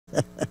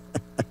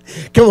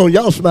Come on,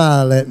 y'all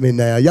smile at me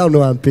now. Y'all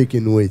know I'm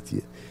picking with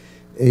you.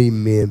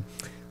 Amen.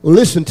 Well,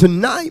 listen,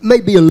 tonight may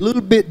be a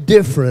little bit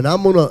different.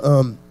 I'm going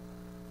to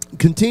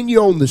continue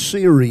on the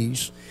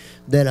series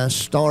that I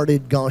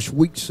started,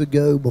 weeks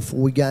ago before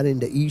we got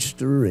into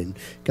Easter and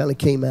kind of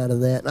came out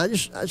of that. And I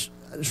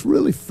just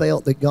really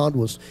felt that God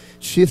was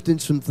shifting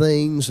some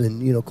things.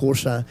 And, you know, of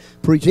course, I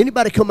preach.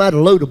 Anybody come out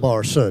of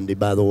Lodabar Sunday,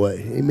 by the way?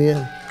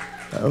 Amen.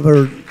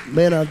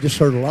 I've just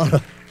heard a lot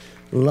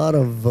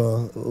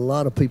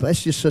of people.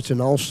 That's just such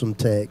an awesome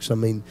text. I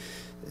mean,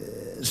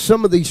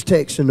 some of these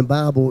texts in the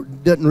Bible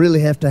doesn't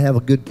really have to have a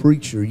good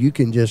preacher. You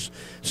can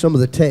some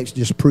of the texts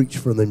just preach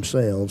for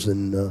themselves.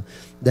 And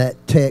that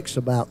text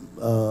about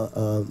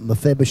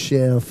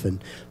Mephibosheth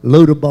and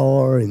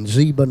Lodabar and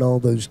Ziba and all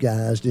those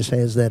guys just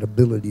has that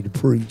ability to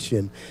preach.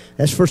 And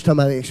that's the first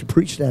time I actually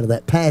preached out of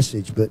that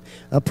passage. But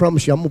I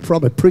promise you, I'm going to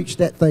probably preach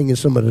that thing in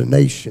some of the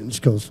nations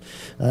because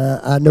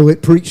I know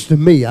it preached to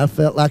me. I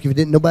felt like if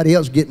nobody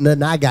else getting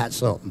nothing, I got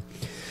something.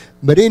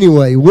 But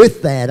anyway,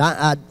 with that,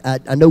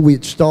 I know we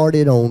had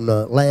started on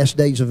last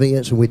day's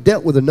events, and we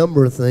dealt with a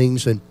number of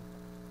things, and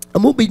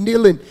I'm going to be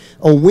dealing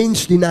on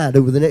Wednesday night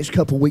over the next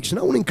couple of weeks, and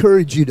I want to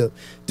encourage you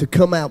to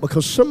come out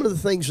because some of the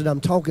things that I'm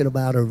talking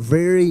about are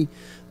very,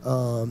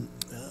 they're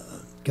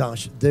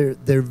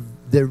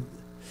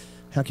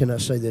how can I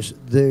say this?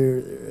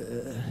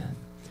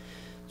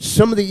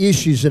 Some of the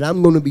issues that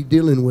I'm going to be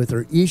dealing with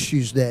are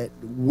issues that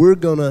we're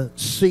going to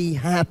see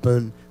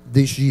happen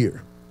this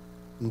year,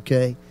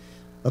 okay?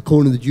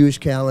 According to the Jewish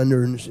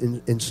calendar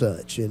and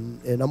such.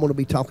 And I'm going to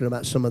be talking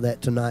about some of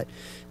that tonight.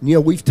 And, you know,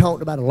 we've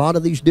talked about a lot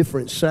of these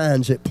different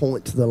signs that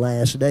point to the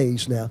last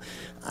days. Now,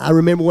 I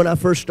remember when I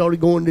first started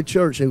going to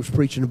church, they was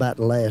preaching about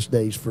the last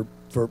days. For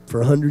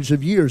hundreds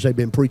of years, they've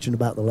been preaching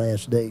about the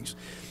last days.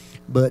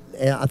 But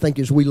I think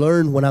as we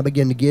learn, when I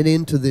begin to get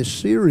into this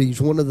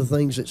series, one of the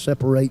things that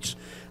separates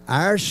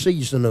our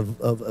season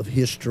of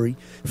history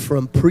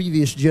from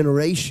previous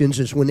generations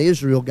is when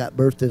Israel got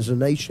birthed as a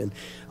nation.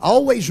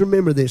 Always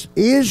remember this.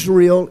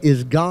 Israel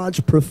is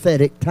God's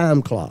prophetic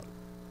time clock.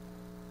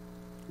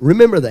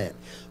 Remember that.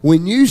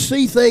 When you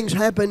see things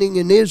happening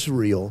in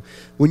Israel,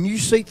 when you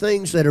see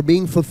things that are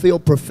being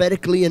fulfilled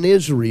prophetically in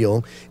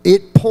Israel,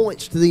 it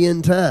points to the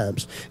end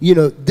times. You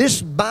know,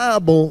 this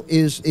Bible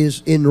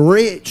is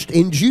enriched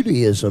in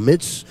Judaism.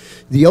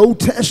 The Old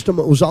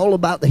Testament was all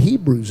about the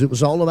Hebrews. It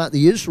was all about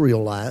the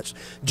Israelites.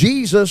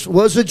 Jesus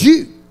was a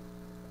Jew.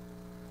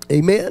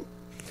 Amen.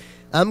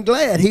 I'm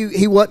glad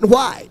he wasn't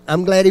white.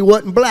 I'm glad he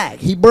wasn't black.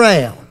 He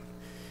brown.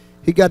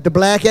 He got the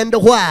black and the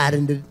white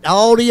and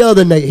all the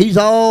other nations. He's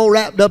all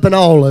wrapped up in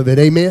all of it.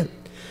 Amen.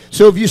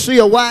 So if you see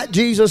a white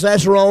Jesus,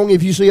 that's wrong.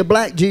 If you see a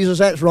black Jesus,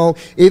 that's wrong.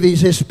 If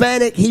he's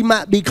Hispanic, he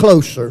might be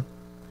closer.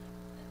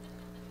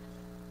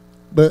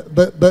 But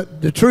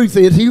the truth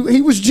is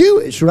he was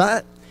Jewish,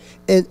 right?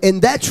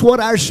 And that's what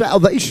our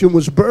salvation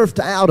was birthed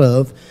out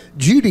of,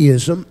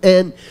 Judaism.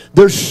 And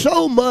there's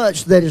so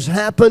much that has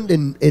happened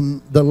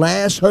in the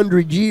last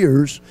 100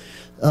 years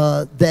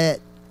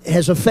that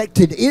has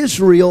affected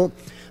Israel.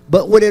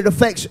 But when it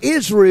affects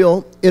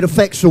Israel, it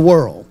affects the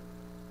world.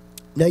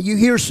 Now, you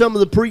hear some of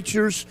the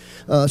preachers,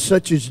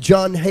 such as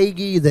John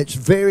Hagee, that's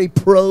very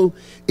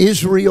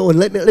pro-Israel. And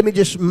let me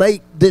just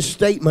make this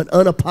statement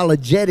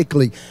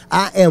unapologetically.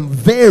 I am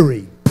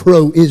very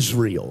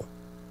pro-Israel.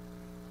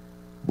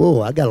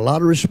 Whoa, I got a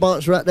lot of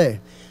response right there.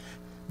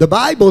 The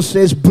Bible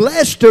says,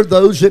 blessed are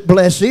those that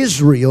bless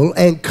Israel,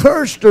 and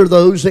cursed are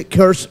those that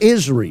curse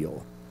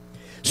Israel.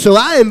 So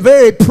I am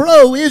very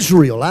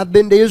pro-Israel. I've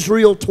been to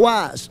Israel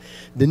twice.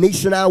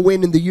 Denise and I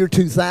went in the year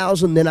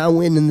 2000, then I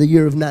went in the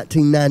year of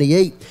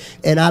 1998.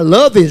 And I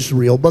love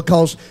Israel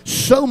because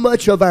so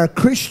much of our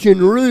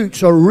Christian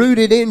roots are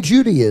rooted in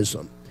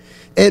Judaism.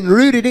 And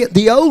rooted in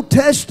the Old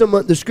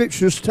Testament, the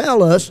scriptures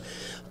tell us,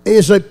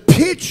 is a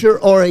picture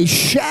or a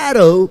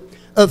shadow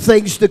of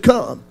things to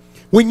come.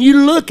 When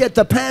you look at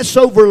the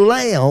Passover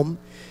lamb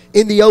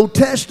in the Old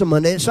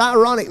Testament, it's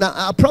ironic. Now,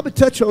 I'll probably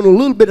touch on a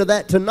little bit of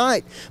that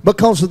tonight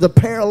because of the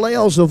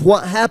parallels of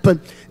what happened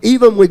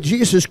even with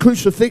Jesus'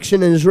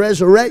 crucifixion and his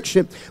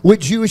resurrection with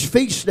Jewish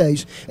feast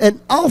days.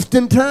 And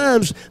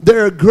oftentimes,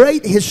 there are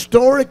great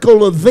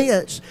historical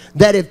events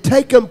that have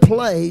taken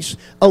place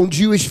on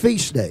Jewish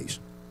feast days.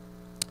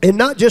 And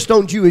not just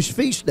on Jewish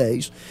feast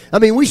days. I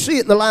mean, we see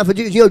it in the life of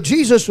Jesus. You know,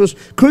 Jesus was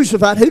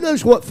crucified. Who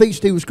knows what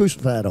feast he was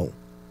crucified on?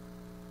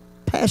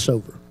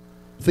 Passover.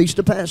 Feast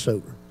of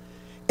Passover.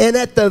 And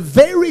at the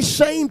very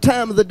same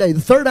time of the day,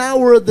 the third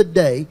hour of the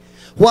day,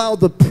 while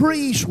the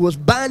priest was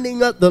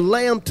binding up the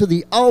lamb to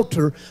the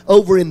altar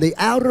over in the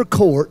outer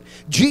court,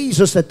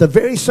 Jesus at the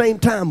very same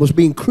time was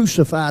being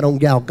crucified on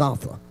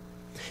Golgotha.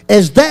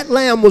 As that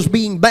lamb was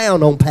being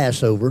bound on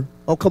Passover,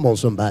 oh, come on,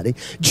 somebody,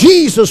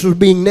 Jesus was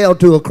being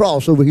nailed to a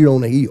cross over here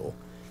on the hill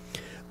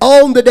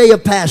on the day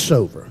of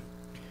Passover.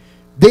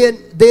 Then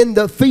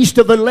the Feast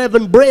of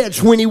Unleavened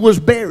Breads when he was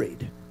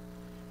buried.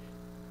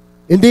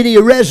 And then he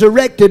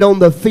resurrected on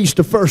the Feast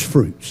of First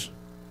Fruits.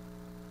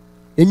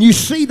 And you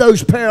see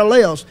those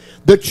parallels.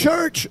 The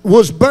church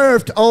was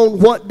birthed on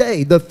what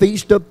day? The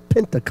Feast of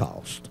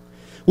Pentecost.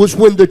 was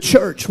when the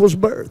church was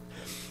birthed.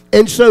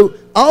 And so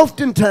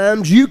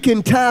oftentimes you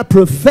can tie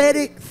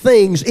prophetic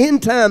things,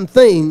 end time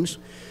things,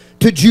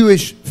 to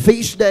Jewish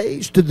feast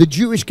days, to the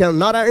Jewish calendar,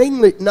 not our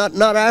English,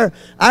 not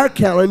our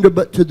calendar,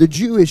 but to the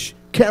Jewish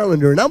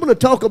calendar. And I'm going to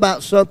talk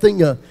about something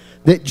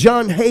that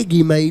John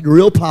Hagee made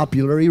real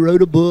popular. He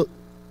wrote a book,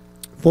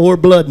 Four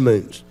Blood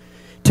Moons,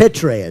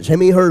 Tetrads. How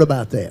many heard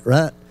about that,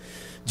 right?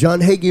 John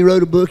Hagee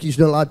wrote a book. He's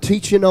done a lot of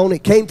teaching on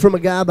it. Came from a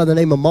guy by the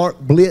name of Mark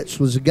Blitz,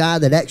 was a guy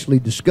that actually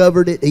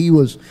discovered it. I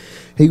was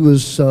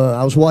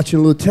watching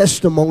a little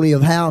testimony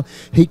of how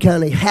he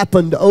kind of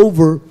happened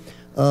over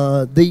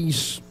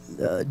these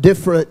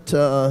different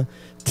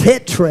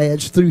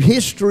tetrads through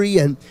history,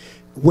 and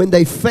when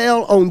they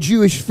fell on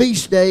Jewish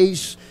feast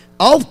days,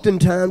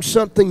 oftentimes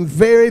something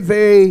very,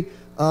 very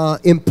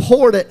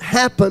important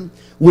happened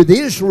with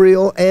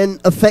Israel and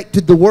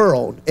affected the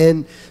world.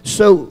 And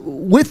so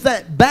with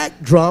that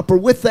backdrop, or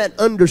with that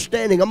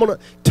understanding, I'm going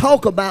to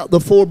talk about the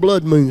four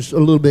blood moons a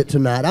little bit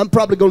tonight. I'm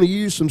probably going to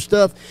use some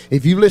stuff.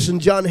 If you listen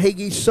to John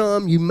Hagee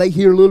some, you may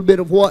hear a little bit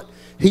of what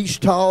he's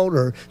taught,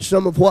 or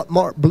some of what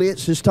Mark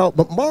Blitz has taught.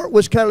 But Mark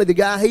was kind of the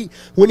guy,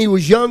 when he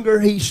was younger,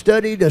 he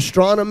studied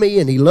astronomy,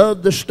 and he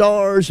loved the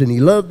stars, and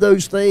he loved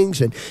those things,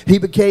 and he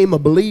became a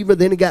believer.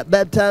 Then he got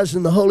baptized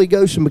in the Holy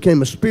Ghost and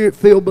became a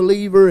spirit-filled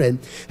believer. And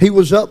he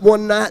was up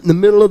one night in the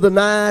middle of the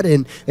night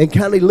and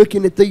kind of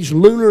looking at these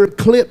lunar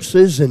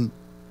eclipses and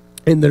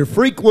their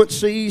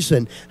frequencies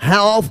and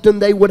how often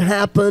they would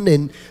happen.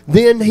 And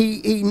then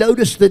he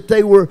noticed that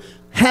they were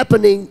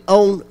happening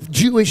on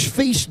Jewish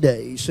feast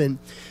days.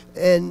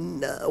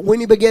 And when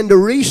he began to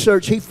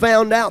research, he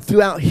found out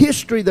throughout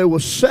history there were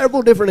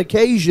several different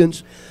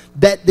occasions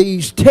that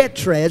these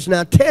tetrads,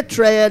 now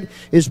tetrad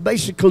is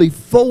basically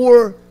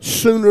four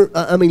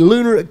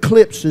lunar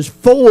eclipses,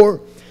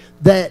 four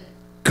that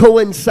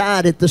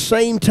coincide at the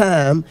same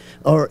time,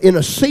 or in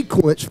a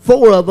sequence,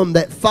 four of them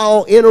that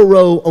fall in a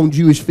row on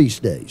Jewish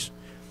feast days.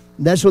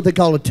 That's what they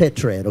call a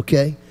tetrad,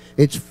 okay?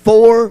 It's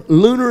four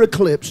lunar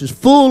eclipses,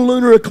 full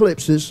lunar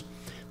eclipses,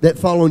 that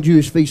fall on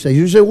Jewish feast days.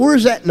 You say,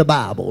 where's that in the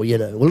Bible? You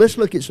know, well, let's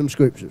look at some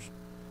scriptures.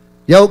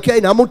 You okay?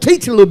 Now, I'm going to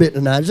teach a little bit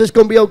tonight. Is this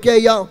going to be okay,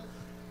 y'all?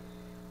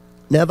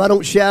 Now, if I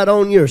don't shout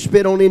on you or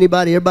spit on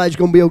anybody, everybody's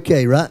going to be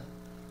okay, right?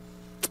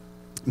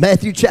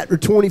 Matthew chapter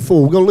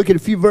 24. We're going to look at a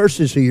few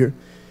verses here.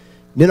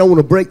 Then I want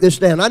to break this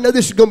down. I know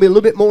this is going to be a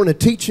little bit more in a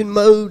teaching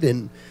mode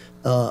and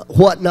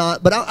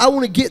whatnot, but I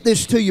want to get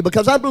this to you,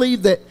 because I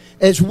believe that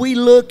as we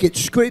look at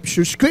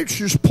Scripture,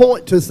 Scriptures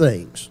point to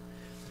things.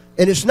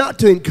 And it's not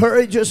to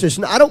encourage us.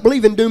 I don't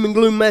believe in doom and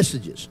gloom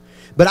messages.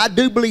 But I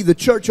do believe the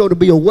church ought to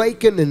be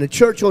awakened, and the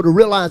church ought to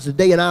realize the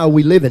day and hour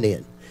we're living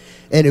in.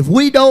 And if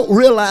we don't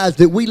realize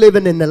that we're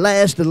living in the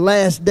last of the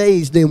last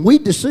days, then we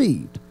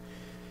deceived.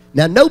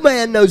 Now, no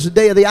man knows the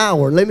day or the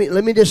hour. Let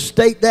me just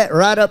state that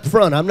right up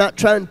front. I'm not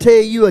trying to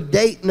tell you a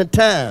date and a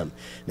time.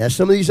 Now,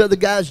 some of these other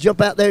guys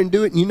jump out there and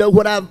do it, and you know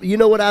what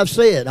I've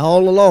said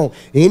all along.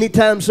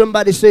 Anytime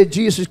somebody said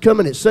Jesus is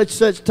coming at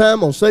such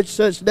time on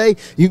such day,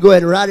 you go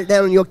ahead and write it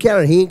down on your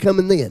calendar. He ain't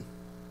coming then.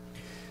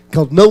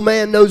 Because no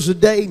man knows the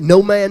day,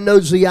 no man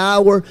knows the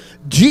hour.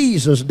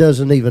 Jesus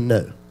doesn't even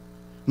know.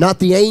 Not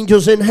the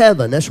angels in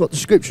heaven. That's what the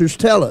Scriptures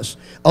tell us.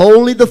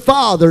 Only the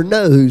Father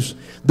knows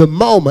the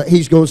moment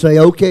He's going to say,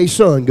 okay,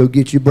 son, go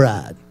get your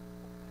bride.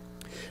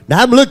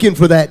 Now, I'm looking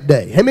for that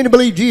day. How many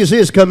believe Jesus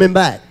is coming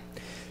back?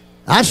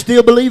 I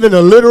still believe in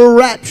a literal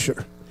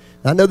rapture.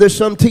 I know there's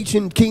some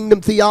teaching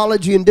kingdom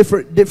theology and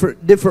different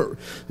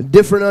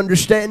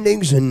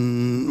understandings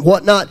and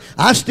whatnot.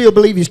 I still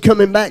believe He's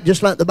coming back,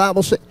 just like the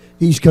Bible said.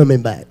 He's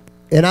coming back.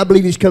 And I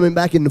believe He's coming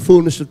back in the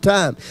fullness of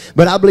time.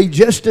 But I believe,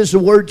 just as the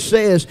Word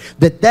says,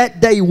 that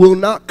day will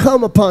not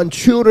come upon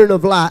children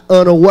of light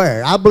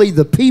unaware. I believe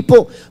the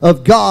people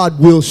of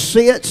God will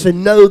sense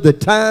and know the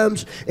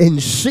times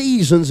and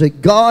seasons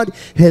that God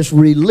has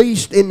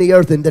released in the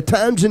earth, and the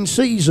times and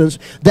seasons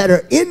that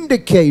are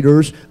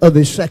indicators of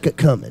His second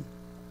coming.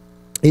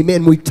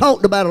 Amen. We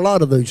talked about a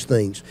lot of those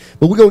things,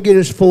 but we're going to get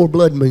this four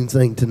blood moon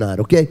thing tonight,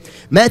 okay?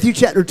 Matthew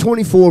chapter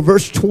 24,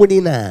 verse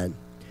 29.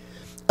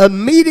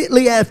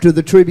 Immediately after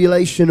the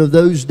tribulation of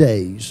those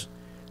days,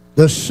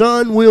 the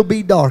sun will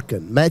be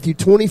darkened. Matthew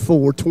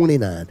 24,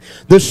 29.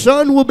 The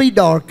sun will be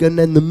darkened,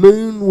 and the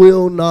moon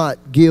will not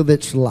give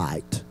its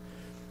light.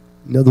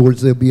 In other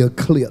words, there'll be an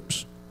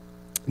eclipse.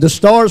 The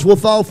stars will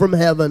fall from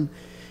heaven,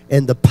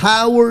 and the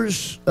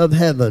powers of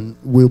heaven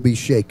will be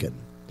shaken.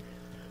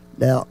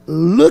 Now,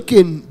 look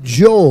in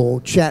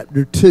Joel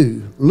chapter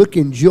 2. Look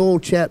in Joel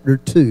chapter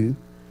 2.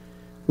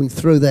 We can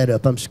throw that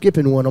up. I'm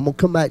skipping one. I'm going to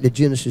come back to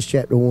Genesis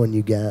chapter 1,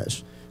 you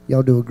guys.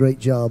 Y'all do a great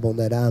job on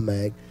that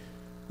iMag.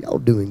 Y'all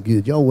doing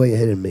good. Y'all way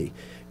ahead of me.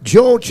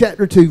 Joel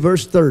chapter 2,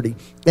 verse 30.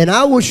 And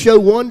I will show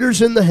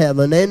wonders in the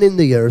heaven and in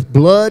the earth,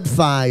 blood,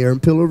 fire,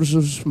 and pillars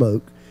of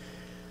smoke.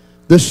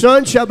 The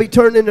sun shall be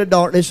turned into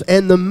darkness,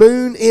 and the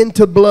moon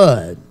into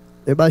blood.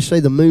 Everybody say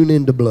the moon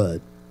into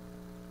blood.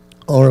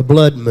 Or a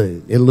blood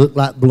moon. It looked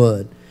like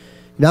blood.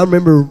 Now, I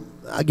remember,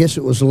 I guess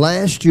it was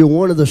last year,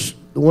 one of the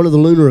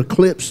lunar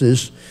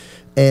eclipses,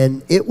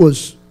 and it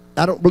was,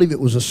 I don't believe it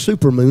was a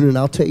super moon, and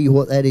I'll tell you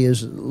what that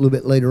is a little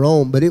bit later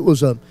on. But it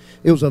was a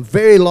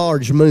very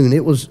large moon.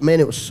 It was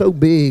so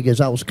big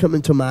as I was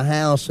coming to my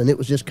house, and it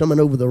was just coming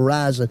over the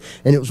horizon,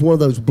 and it was one of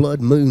those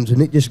blood moons,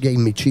 and it just gave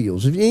me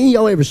chills. Have any of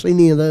y'all ever seen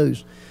any of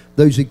those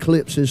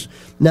eclipses?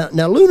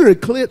 Now lunar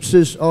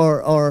eclipses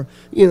are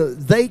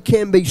they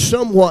can be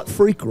somewhat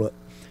frequent,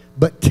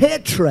 but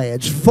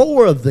tetrads,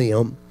 4 of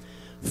them,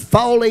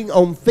 falling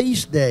on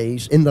feast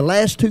days in the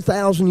last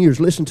 2,000 years.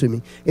 Listen to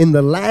me. In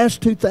the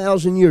last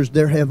 2,000 years,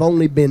 there have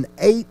only been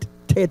 8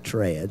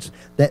 tetrads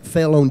that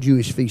fell on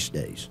Jewish feast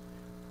days.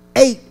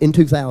 8 in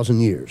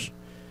 2,000 years.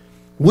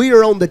 We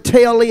are on the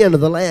tail end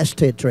of the last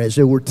tetrads.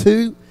 There were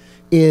 2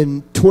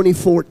 in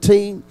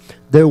 2014.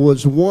 There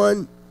was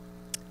 1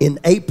 in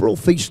April,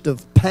 Feast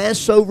of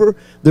Passover.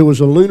 There was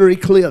a lunar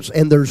eclipse,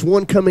 and there's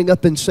one coming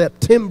up in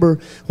September,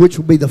 which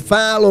will be the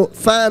final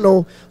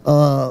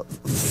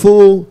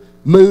full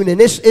moon. And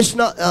it's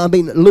not,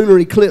 lunar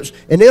eclipse.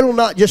 And it'll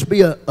not just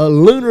be a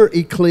lunar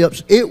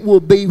eclipse. It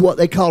will be what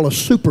they call a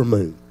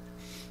supermoon.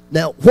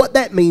 Now, what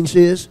that means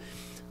is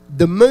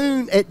the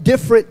moon at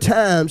different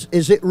times,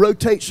 as it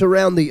rotates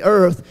around the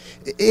earth,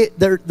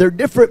 there are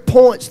different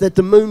points that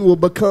the moon will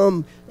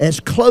become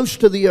as close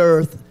to the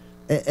earth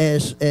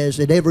as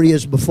it ever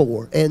is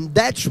before. And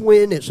that's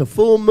when it's a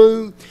full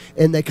moon,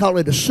 and they call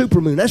it a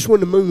supermoon. That's when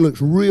the moon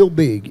looks real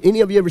big. Any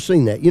of you ever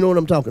seen that? You know what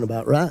I'm talking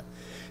about, right?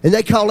 And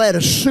they call that a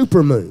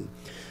supermoon.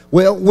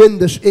 Well, when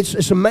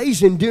it's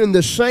amazing, during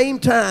the same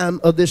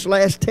time of this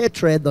last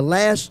tetrad, the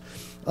last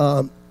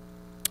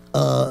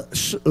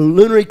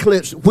lunar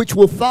eclipse, which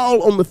will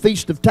fall on the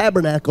Feast of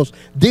Tabernacles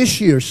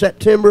this year,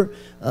 September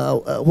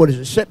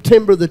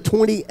the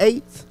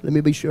 28th? Let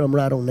me be sure I'm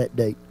right on that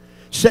date.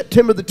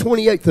 September the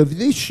 28th of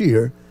this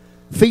year,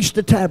 Feast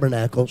of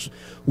Tabernacles,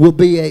 will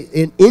be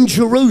in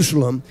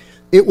Jerusalem.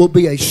 It will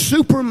be a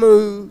super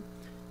moon,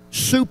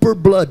 super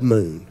blood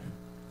moon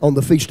on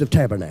the Feast of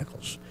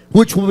Tabernacles,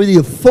 which will be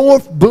the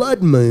 4th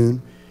blood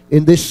moon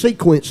in this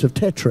sequence of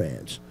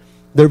tetrads.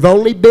 There have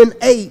only been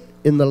 8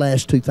 in the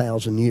last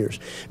 2,000 years.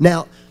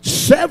 Now,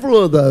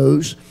 several of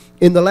those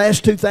in the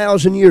last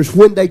 2,000 years,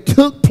 when they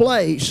took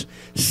place,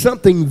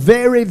 something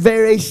very,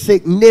 very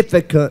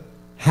significant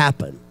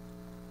happened.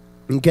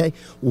 Okay?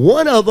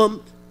 One of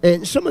them,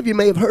 and some of you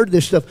may have heard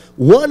this stuff,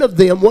 one of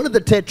the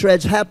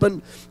tetrads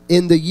happened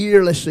in the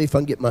year, let's see if I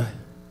can get my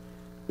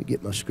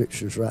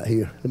scriptures right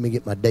here. Let me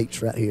get my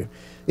dates right here.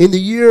 In the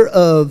year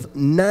of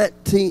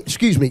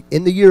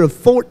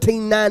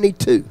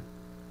 1492,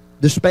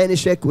 the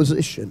Spanish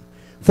Inquisition,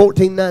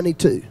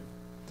 1492.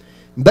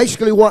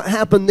 Basically what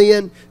happened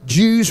then,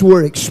 Jews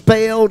were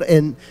expelled,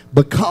 and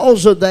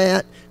because of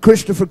that,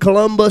 Christopher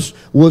Columbus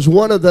was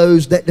one of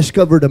those that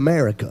discovered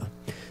America.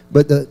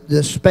 But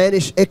the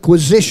Spanish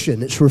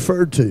Inquisition, it's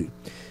referred to,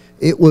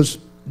 it was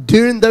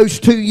during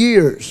those 2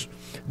 years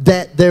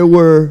that there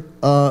were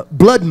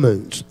blood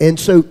moons. And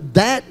so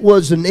that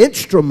was an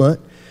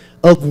instrument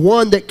of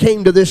one that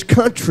came to this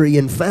country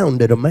and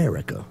founded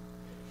America.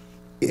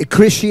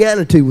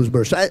 Christianity was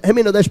birthed. I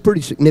mean, that's pretty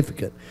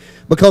significant,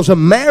 because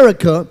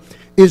America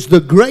is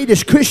the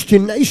greatest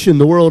Christian nation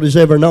the world has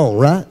ever known,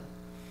 right?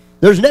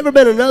 There's never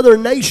been another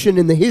nation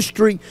in the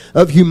history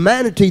of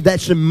humanity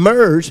that's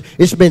emerged.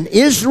 It's been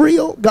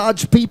Israel,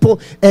 God's people,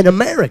 and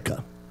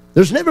America.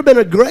 There's never been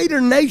a greater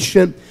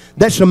nation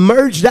that's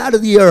emerged out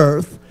of the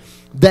earth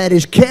that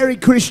has carried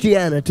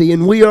Christianity,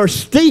 and we are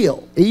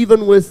still,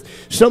 even with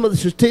some of the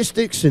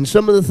statistics and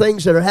some of the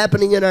things that are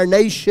happening in our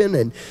nation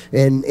and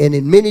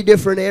in many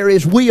different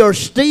areas, we are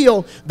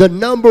still the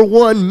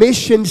 #1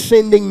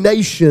 mission-sending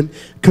nation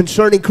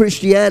concerning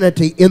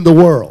Christianity in the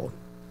world.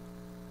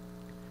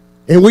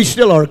 And we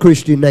still are a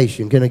Christian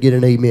nation. Can I get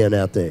an amen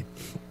out there?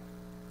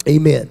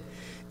 Amen.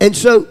 And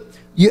so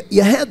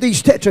you have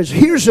these tetrads.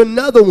 Here's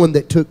another one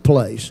that took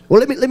place. Well,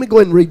 let me go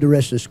ahead and read the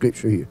rest of the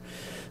scripture here.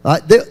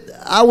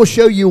 I will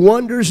show you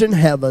wonders in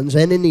heavens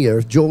and in the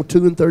earth. Joel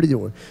 2 and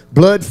 31.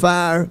 Blood,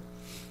 fire,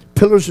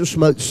 pillars of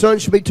smoke. The sun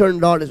shall be turned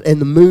to darkness and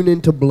the moon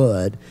into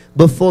blood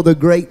before the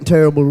great and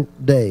terrible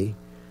day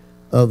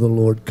of the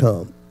Lord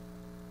come.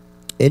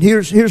 And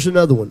here's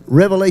another one.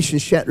 Revelation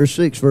chapter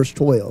 6, verse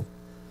 12.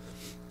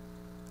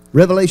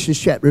 Revelation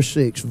chapter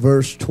 6,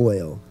 verse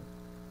 12.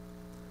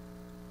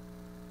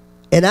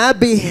 And I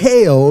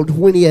beheld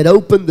when he had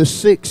opened the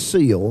 6th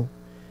seal,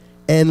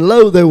 and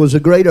lo, there was a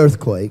great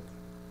earthquake,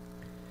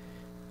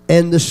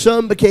 and the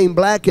sun became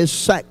black as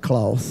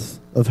sackcloth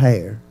of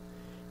hair,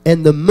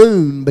 and the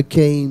moon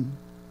became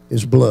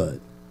as blood.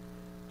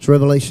 It's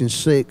Revelation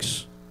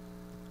 6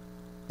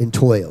 and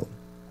 12.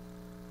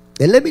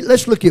 And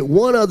let's look at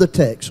one other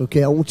text,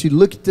 okay? I want you to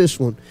look at this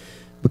one,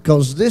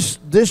 because this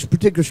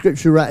particular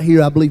scripture right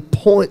here, I believe,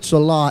 points a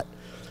lot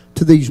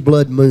to these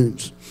blood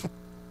moons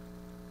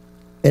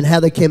and how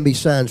they can be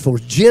signs for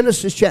us.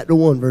 Genesis chapter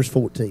 1, verse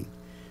 14.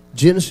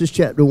 Genesis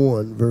chapter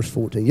 1, verse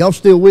 14. Y'all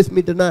still with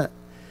me tonight?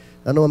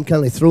 I know I'm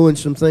kind of throwing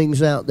some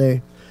things out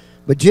there.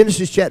 But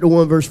Genesis chapter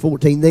 1, verse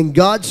 14. Then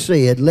God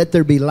said, let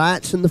there be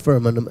lights in the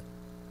firmament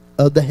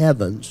of the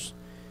heavens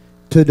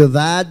to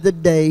divide the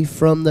day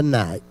from the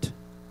night,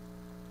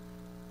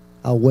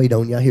 I'll wait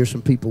on you. I hear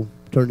some people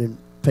turning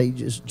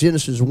pages.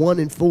 Genesis 1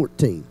 and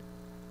 14.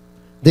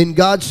 Then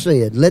God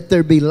said, let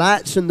there be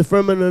lights in the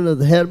firmament of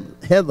the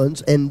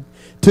heavens, and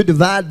to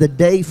divide the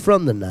day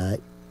from the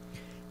night,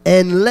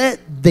 and let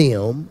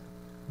them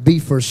be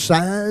for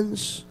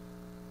signs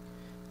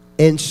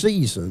and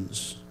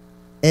seasons,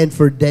 and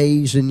for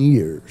days and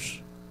years.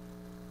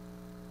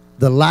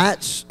 The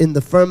lights in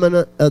the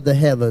firmament of the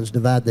heavens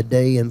divide the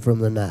day and from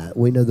the night.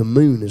 We know the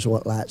moon is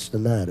what lights the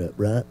night up,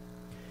 right?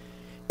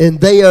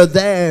 And they are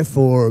there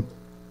for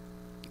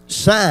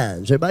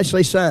signs. Everybody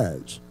say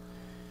signs.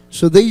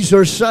 So these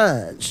are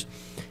signs.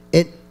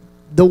 And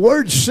the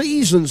word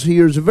seasons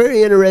here is a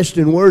very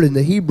interesting word in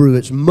the Hebrew.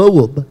 It's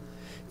moed,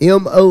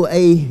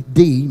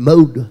 M-O-A-D,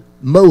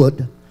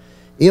 moed,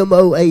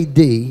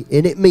 M-O-A-D,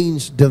 and it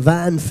means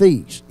divine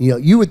feast. You know,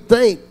 you would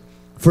think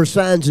for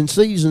signs and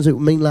seasons it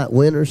would mean like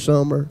winter,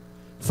 summer,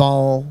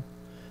 fall,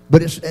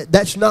 but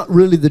that's not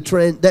really the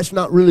trend. That's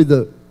not really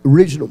the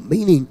original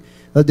meaning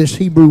of this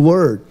Hebrew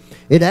word.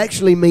 It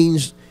actually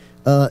means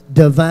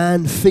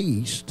divine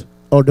feast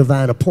or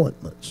divine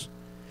appointments.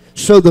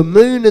 So the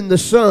moon and the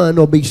sun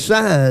will be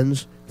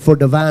signs for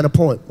divine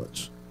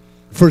appointments,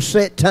 for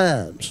set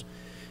times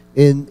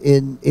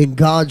in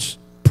God's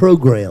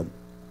program.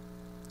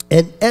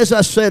 And as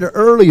I said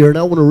earlier, and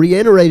I want to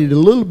reiterate it a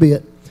little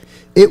bit,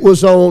 it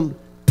was on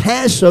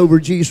Passover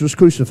Jesus was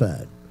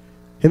crucified.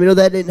 How many know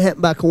that didn't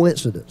happen by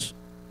coincidence?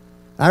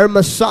 Our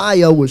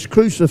Messiah was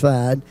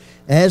crucified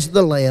as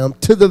the Lamb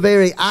to the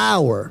very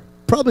hour,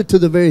 probably to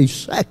the very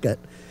second,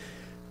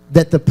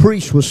 that the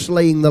priest was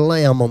slaying the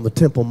Lamb on the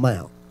Temple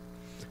Mount.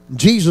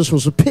 Jesus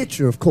was a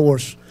picture, of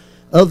course,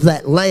 of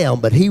that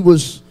Lamb, but he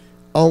was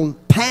on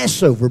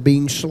Passover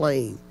being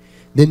slain.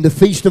 Then the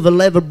Feast of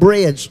Unleavened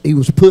Breads, he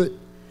was put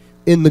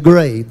in the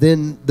grave.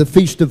 Then the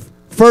Feast of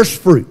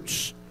First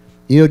Fruits.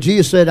 You know,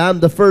 Jesus said, I'm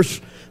the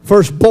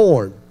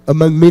firstborn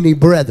among many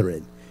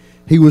brethren.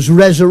 He was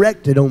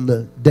resurrected on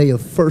the day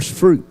of First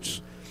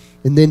Fruits.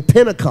 And then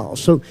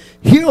Pentecost. So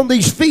here on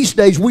these feast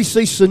days, we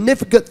see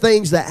significant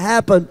things that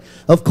happen,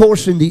 of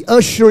course, in the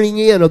ushering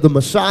in of the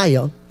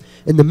Messiah,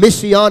 in the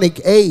Messianic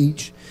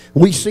age.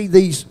 We see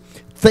these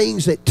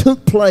things that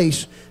took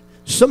place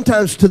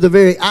sometimes to the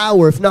very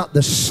hour, if not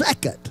the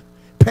second,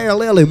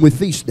 paralleling with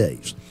feast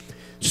days.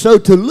 So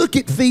to look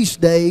at feast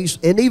days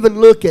and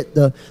even look at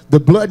the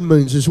blood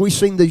moons, as we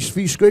sing these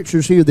few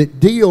scriptures here that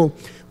deal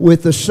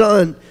with the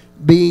sun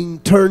being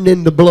turned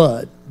into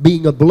blood,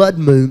 being a blood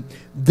moon,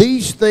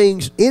 these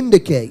things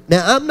indicate.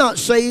 Now, I'm not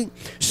saying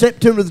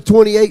September the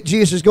 28th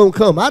Jesus is going to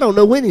come. I don't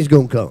know when he's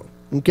going to come.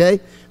 Okay?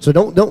 So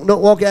don't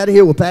walk out of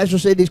here. Well, Pastor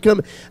said he's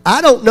coming.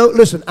 I don't know.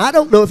 Listen, I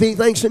don't know if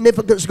anything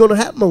significant is going to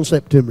happen on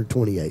September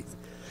 28th.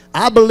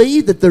 I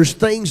believe that there's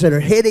things that are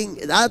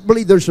heading, I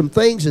believe there's some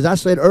things, as I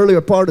said earlier,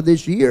 part of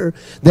this year,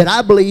 that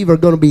I believe are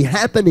going to be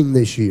happening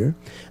this year.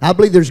 I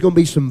believe there's going to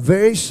be some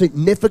very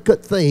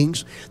significant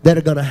things that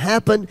are going to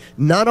happen,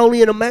 not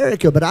only in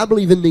America, but I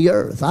believe in the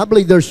earth. I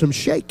believe there's some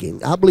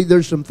shaking. I believe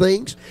there's some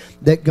things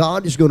that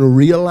God is going to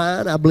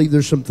realign. I believe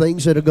there's some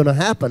things that are going to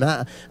happen.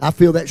 I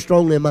feel that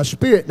strongly in my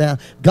spirit. Now,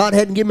 God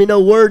hadn't given me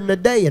no word in a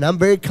day, and I'm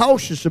very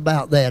cautious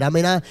about that. I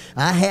mean, I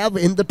have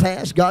in the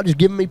past, God has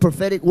given me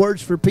prophetic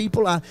words for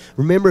people. I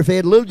remember if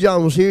Ed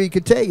Littlejohn was here, he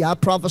could tell you, I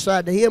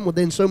prophesied to him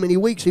within so many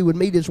weeks he would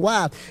meet his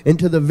wife. And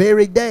to the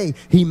very day,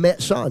 he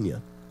met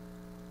Sonia.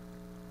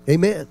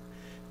 Amen.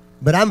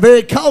 But I'm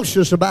very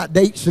cautious about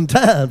dates and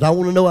times. I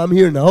want to know I'm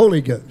hearing the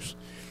Holy Ghost.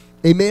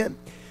 Amen.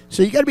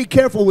 So you got to be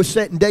careful with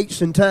setting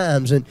dates and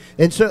times. And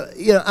so,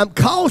 you know, I'm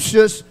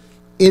cautious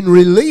in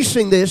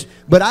releasing this,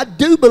 but I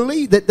do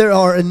believe that there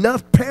are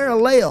enough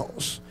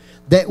parallels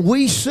that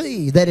we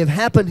see that have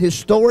happened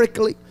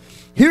historically.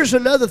 Here's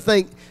another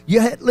thing.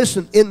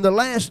 Listen, in the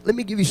last, let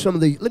me give you some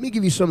of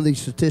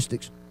these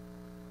statistics.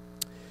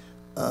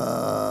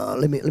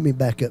 Let me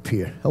back up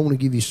here. I want to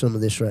give you some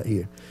of this right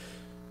here.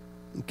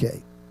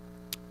 Okay.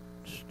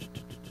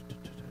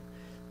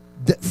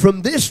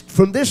 From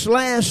this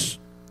last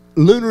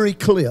lunar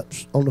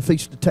eclipse on the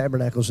Feast of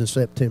Tabernacles in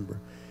September,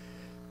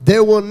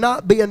 there will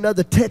not be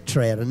another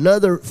tetrad,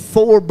 another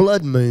 4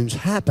 blood moons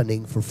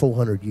happening for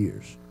 400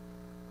 years.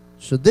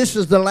 So this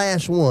is the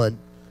last one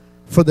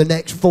for the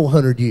next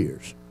 400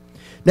 years.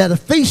 Now, the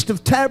Feast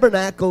of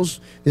Tabernacles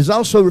is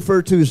also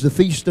referred to as the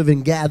Feast of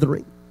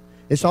Ingathering.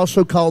 It's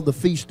also called the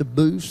Feast of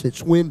Booths.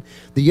 It's when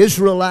the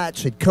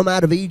Israelites had come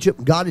out of Egypt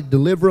and God had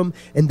delivered them,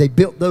 and they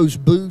built those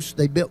booths.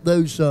 They built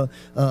those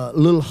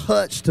little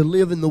huts to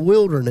live in the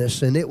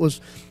wilderness, and it was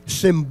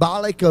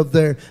symbolic of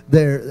their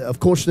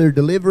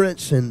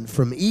deliverance and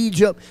from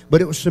Egypt,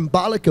 but it was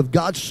symbolic of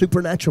God's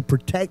supernatural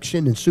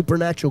protection and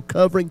supernatural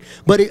covering.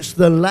 But it's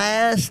the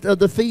last of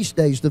the feast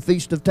days, the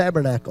Feast of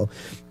Tabernacle,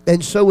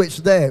 and so it's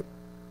there.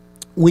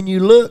 When you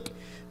look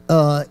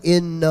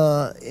according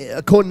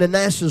to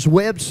NASA's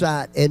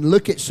website and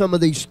look at some of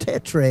these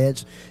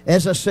tetrads,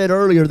 as I said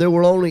earlier, there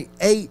were only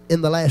 8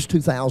 in the last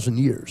 2,000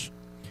 years.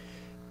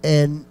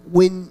 And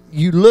when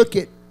you look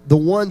at the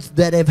ones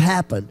that have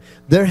happened,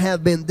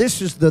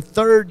 this is the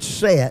 3rd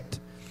set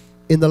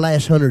in the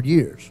last 100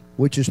 years,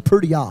 which is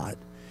pretty odd.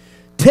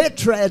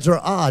 Tetrads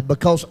are odd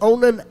because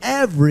on an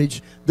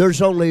average,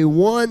 there's only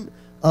one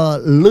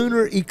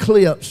lunar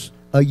eclipse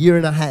a year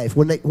and a half.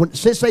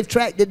 Since they've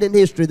tracked it in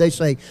history, they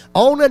say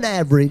on an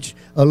average,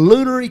 a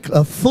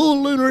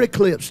full lunar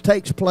eclipse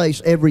takes place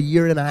every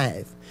year and a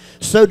half.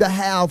 So to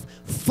have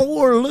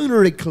full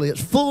lunar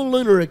eclipse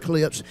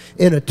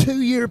in a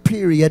 2-year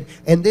period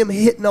and them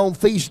hitting on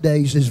feast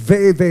days is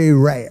very, very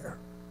rare.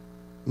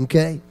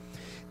 Okay?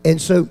 And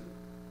so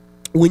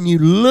when you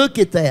look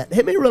at that,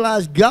 let me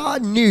realize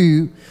God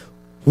knew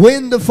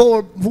when the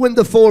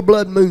four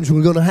blood moons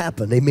were going to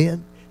happen.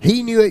 Amen?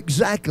 He knew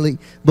exactly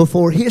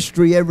before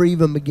history ever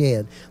even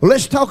began. Well,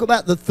 let's talk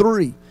about the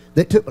 3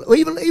 that took.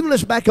 Even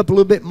let's back up a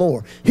little bit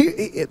more.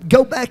 Here,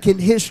 go back in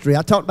history.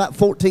 I talked about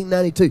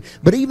 1492,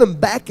 but even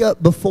back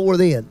up before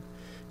then.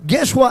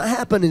 Guess what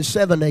happened in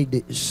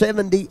 70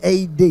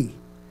 AD?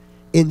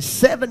 In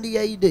 70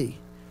 AD,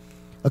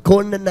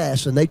 according to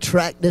NASA, and they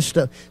tracked this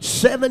stuff.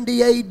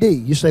 70 AD.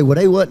 You say, well,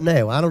 they wasn't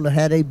there. Well, I don't know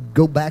how they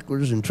go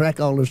backwards and track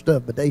all this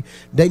stuff, but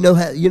they know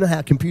how. You know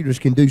how computers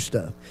can do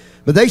stuff.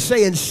 But they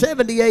say in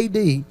 70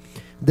 AD,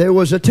 there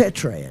was a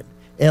tetrad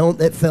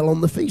that fell on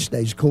the feast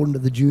days, according to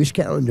the Jewish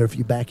calendar, if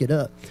you back it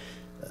up.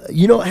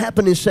 You know what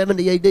happened in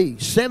 70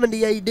 AD?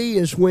 70 AD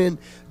is when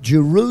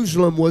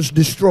Jerusalem was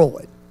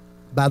destroyed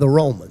by the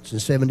Romans in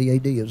 70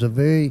 AD. It was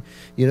it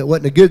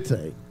wasn't a good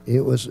thing.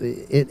 It was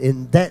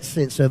in that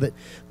sense of it.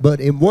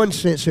 But in one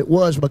sense it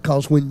was,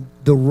 because when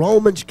the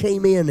Romans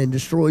came in and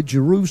destroyed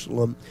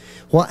Jerusalem,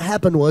 what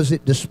happened was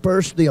it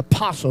dispersed the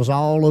apostles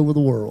all over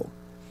the world.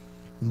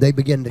 They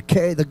began to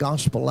carry the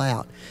gospel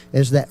out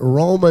as that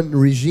Roman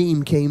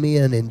regime came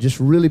in and just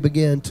really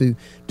began to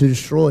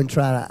destroy and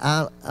try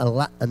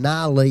to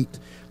annihilate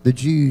the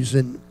Jews.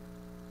 And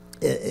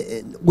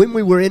when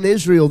we were in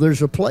Israel,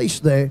 there's a place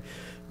there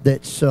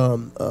that's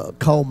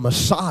called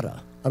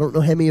Masada. I don't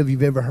know how many of you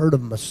have ever heard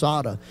of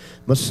Masada.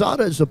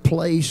 Masada is a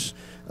place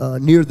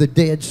near the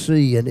Dead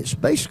Sea, and it's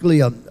basically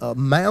a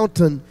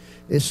mountain.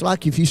 It's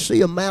like if you see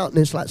a mountain,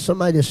 it's like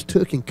somebody just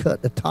took and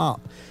cut the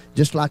top.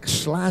 Just like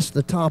slice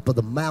the top of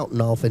the mountain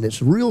off, and it's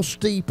real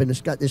steep, and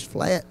it's got this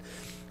flat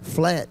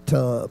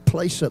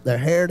place up there.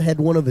 Herod had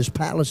one of his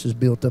palaces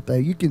built up there.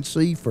 You can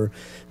see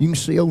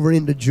over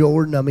into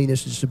Jordan. I mean,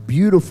 it's just a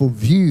beautiful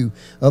view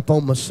up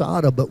on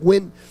Masada. But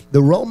when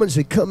the Romans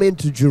had come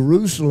into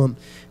Jerusalem,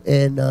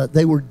 and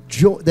they were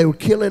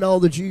killing all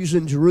the Jews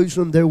in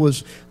Jerusalem, there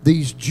was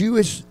these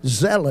Jewish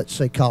zealots,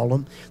 they call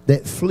them,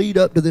 that fled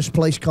up to this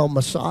place called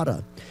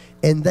Masada,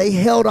 and they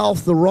held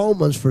off the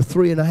Romans for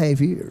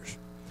 3.5 years.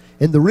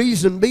 And the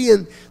reason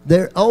being,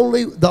 the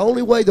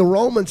only way the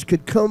Romans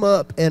could come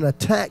up and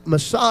attack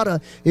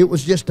Masada, it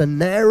was just a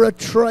narrow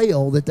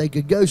trail that they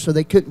could go, so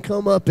they couldn't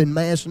come up in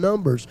mass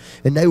numbers.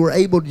 And they were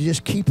able to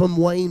just keep them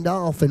waned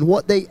off. And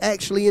what they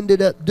actually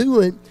ended up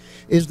doing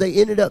is they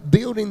ended up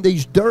building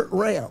these dirt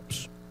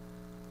ramps.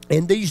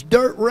 And these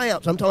dirt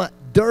ramps, I'm talking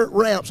about dirt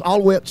ramps all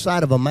the way up the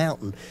side of a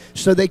mountain,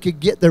 so they could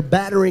get their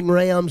battering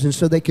rams and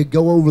so they could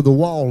go over the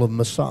wall of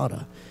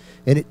Masada.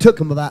 And it took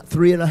them about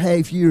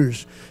 3.5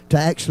 years to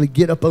actually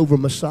get up over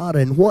Masada.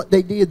 And what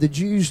they did, the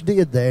Jews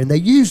did there, and they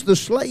used the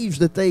slaves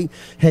that they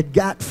had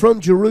got from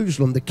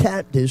Jerusalem, the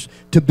captives,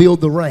 to build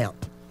the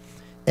ramp.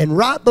 And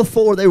right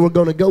before they were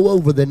going to go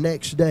over the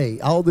next day,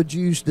 all the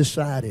Jews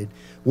decided,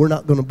 we're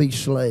not going to be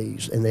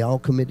slaves. And they all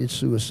committed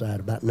suicide,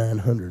 about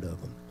 900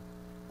 of them,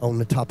 on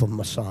the top of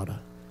Masada.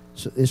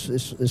 So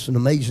it's an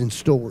amazing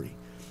story.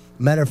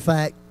 Matter of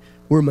fact,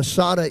 where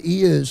Masada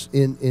is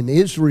in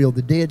Israel,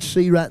 the Dead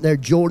Sea right there,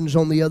 Jordan's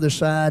on the other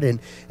side, and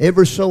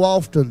ever so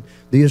often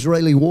the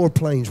Israeli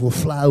warplanes will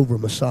fly over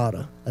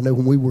Masada. I know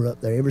when we were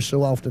up there, every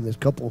so often there's a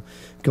couple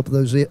of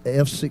those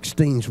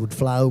F-16s would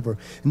fly over.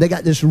 And they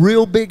got this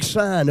real big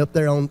sign up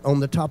there on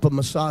the top of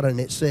Masada, and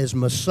it says,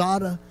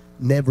 Masada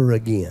never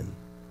again.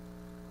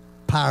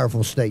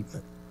 Powerful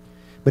statement.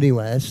 But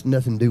anyway, that's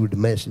nothing to do with the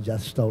message. I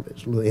just thought it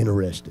was a little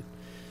interesting.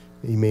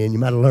 Amen. You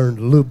might have learned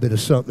a little bit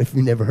of something if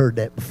you never heard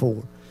that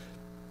before.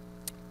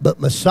 But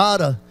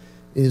Masada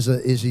is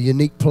a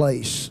unique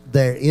place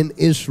there in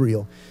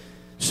Israel.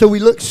 So we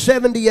look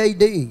 70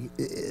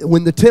 AD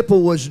when the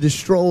temple was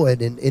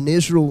destroyed in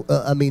Israel.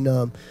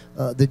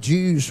 The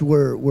Jews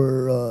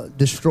were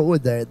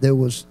destroyed there. There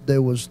was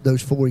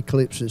those 4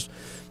 eclipses.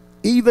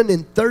 Even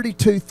in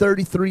 32,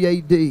 33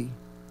 AD,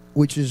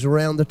 which is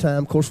around the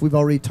time, of course, we've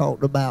already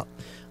talked about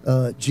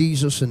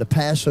Jesus and the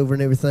Passover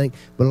and everything,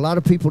 but a lot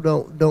of people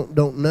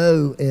don't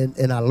know,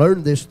 and I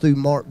learned this through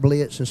Mark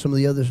Blitz and some of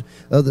the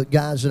other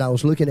guys that I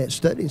was looking at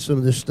studying some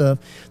of this stuff,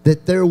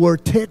 that there were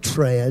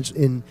tetrads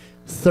in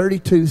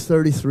 32,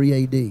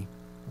 33 AD.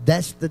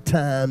 That's the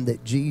time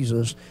that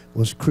Jesus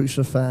was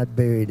crucified,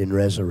 buried, and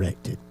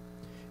resurrected.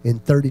 In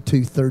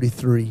 32,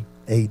 33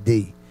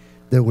 AD,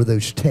 there were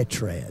those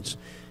tetrads.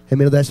 I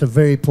mean, that's a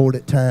very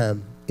important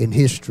time in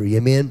history.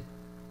 Amen.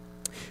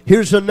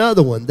 Here's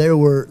another one. There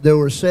were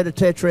a set of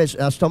tetrads.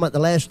 I was talking about the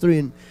last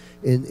 3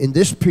 in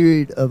this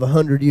period of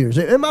 100 years.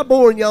 Am I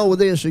boring y'all with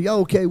this? Are y'all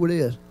okay with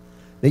this?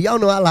 Now, y'all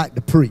know I like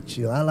to preach.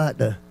 I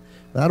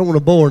don't want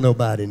to bore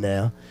nobody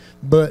now.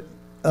 But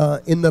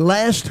in the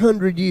last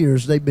 100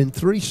 years, they've been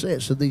 3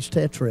 sets of these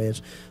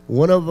tetrads.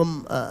 One of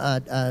them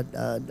I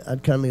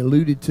kind of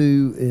alluded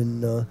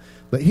to,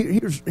 but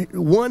here's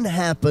one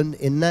happened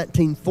in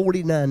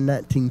 1949,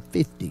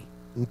 1950.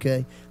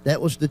 Okay,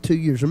 that was the 2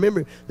 years.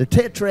 Remember, the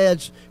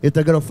tetrads, if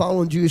they're going to fall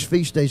on Jewish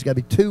feast days, got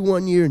to be 2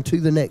 one year and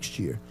 2 the next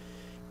year.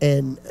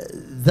 And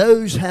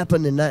those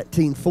happened in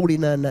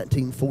 1949,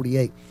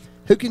 1948.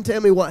 Who can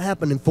tell me what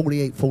happened in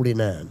 48,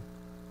 49?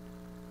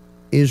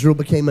 Israel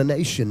became a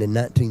nation in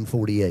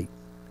 1948.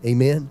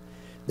 Amen?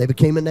 They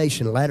became a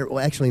nation.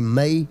 Actually,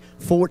 May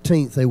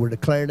 14th, they were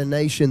declared a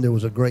nation. There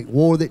was a great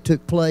war that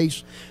took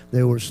place.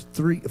 There was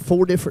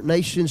 4 different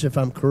nations, if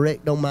I'm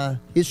correct on my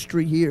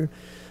history here.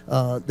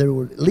 There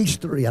were at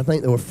least 3. I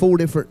think there were 4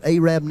 different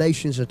Arab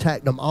nations,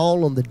 attacked them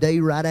all on the day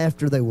right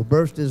after they were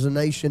birthed as a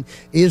nation.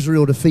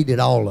 Israel defeated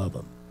all of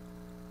them.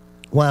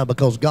 Why?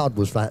 Because God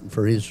was fighting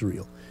for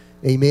Israel.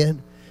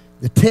 Amen?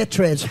 The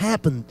tetrads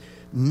happened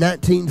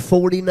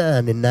 1949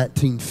 and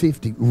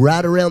 1950.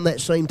 Right around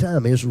that same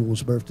time, Israel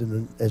was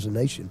birthed as a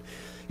nation.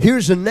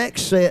 Here's the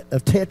next set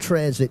of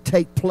tetrads that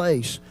take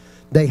place.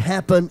 They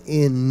happen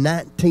in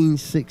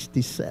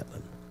 1967.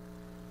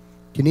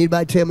 Can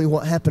anybody tell me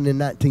what happened in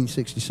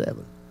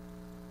 1967?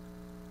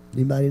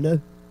 Anybody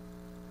know?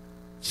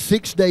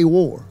 6-Day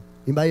War.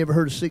 Anybody ever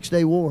heard of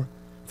 6-Day War?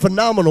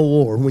 Phenomenal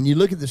war. When you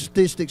look at the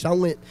statistics,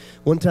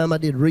 one time I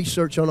did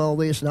research on all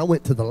this, and I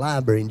went to the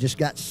library and just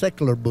got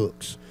secular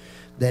books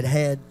that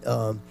had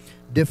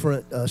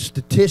different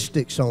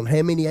statistics on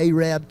how many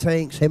Arab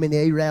tanks, how many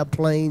Arab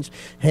planes,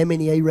 how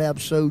many Arab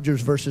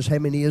soldiers versus how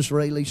many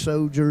Israeli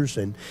soldiers,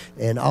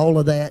 and all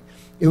of that.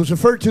 It was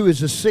referred to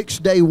as the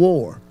 6-Day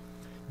War.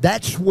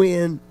 That's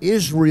when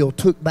Israel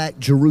took back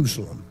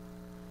Jerusalem.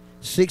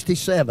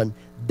 67,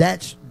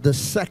 that's the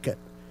second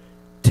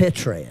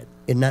tetrad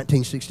in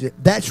 1967.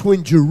 That's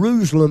when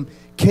Jerusalem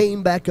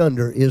came back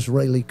under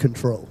Israeli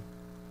control.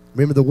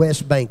 Remember the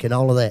West Bank and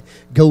all of that.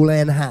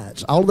 Golan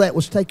Heights. All of that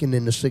was taken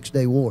in the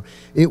 6-Day War.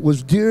 It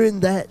was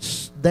during that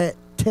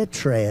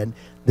tetrad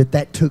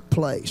that took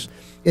place.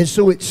 And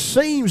so it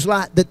seems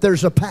like that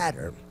there's a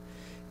pattern.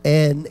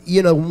 And,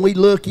 you know, when we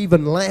look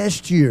even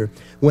last year,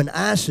 when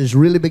ISIS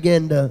really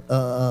began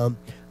to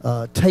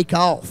take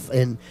off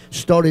and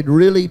started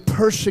really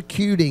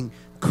persecuting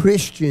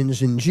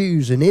Christians and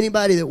Jews and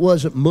anybody that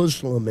wasn't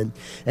Muslim, and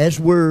as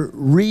we're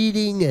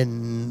reading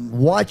and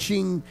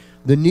watching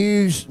the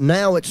news,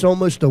 now it's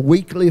almost a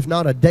weekly, if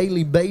not a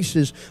daily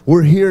basis,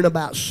 we're hearing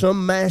about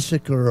some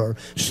massacre or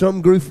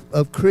some group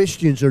of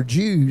Christians or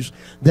Jews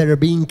that are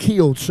being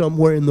killed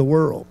somewhere in the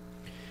world.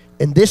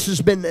 And this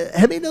has been,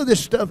 how many know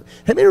this stuff?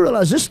 How many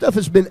realize this stuff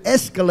has been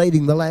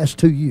escalating the last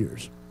 2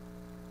 years?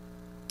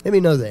 How many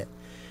know that?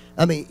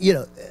 I mean, you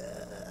know,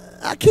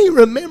 I can't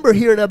remember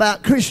hearing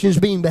about Christians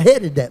being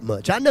beheaded that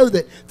much. I know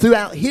that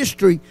throughout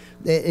history,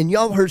 and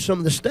y'all heard some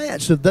of the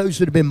stats of those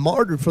that have been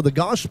martyred for the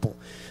gospel,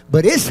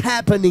 but it's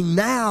happening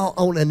now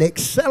on an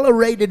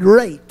accelerated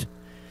rate.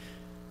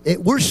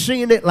 We're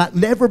seeing it like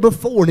never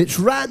before, and it's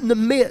right in the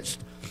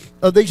midst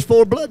of these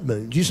 4 blood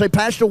moons. You say,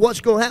 Pastor,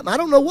 what's going to happen? I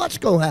don't know what's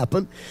going to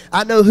happen.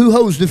 I know who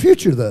holds the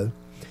future, though.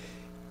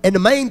 And the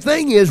main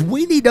thing is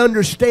we need to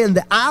understand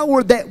the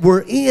hour that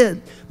we're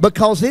in,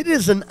 because it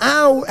is an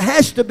hour,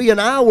 has to be an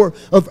hour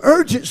of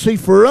urgency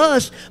for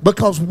us,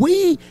 because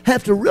we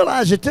have to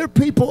realize that there are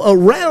people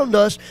around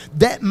us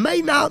that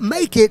may not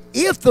make it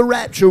if the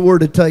rapture were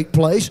to take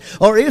place,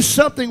 or if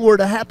something were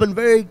to happen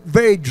very,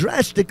 very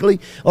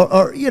drastically,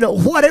 or you know,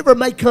 whatever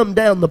may come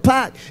down the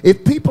pike.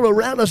 If people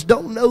around us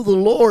don't know the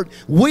Lord,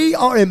 we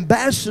are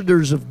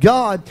ambassadors of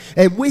God,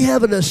 and we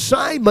have an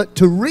assignment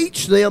to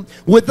reach them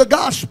with the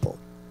gospel.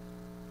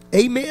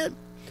 Amen.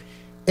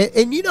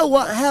 And you know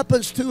what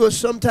happens to us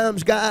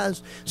sometimes,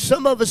 guys?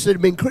 Some of us that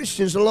have been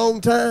Christians a long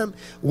time,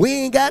 we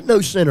ain't got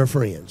no sinner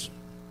friends.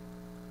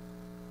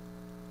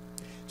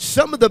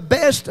 Some of the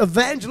best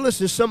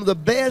evangelists and some of the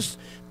best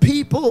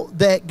people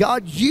that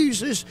God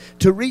uses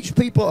to reach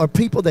people are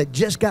people that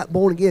just got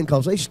born again,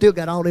 because they still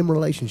got all them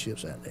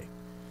relationships out there.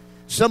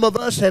 Some of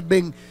us have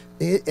been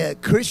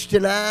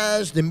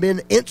Christianized and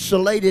been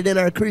insulated in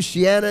our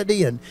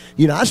Christianity, and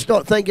you know, I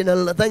start thinking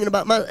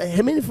about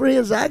how many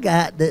friends I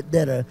got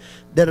that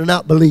are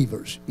not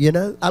believers. You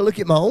know, I look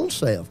at my own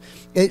self.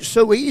 It's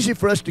so easy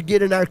for us to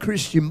get in our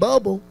Christian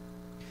bubble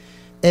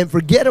and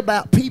forget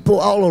about people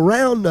all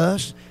around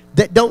us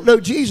that don't know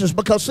Jesus,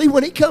 because see,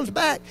 when He comes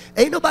back,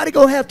 ain't nobody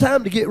gonna have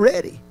time to get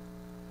ready.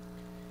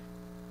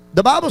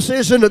 The Bible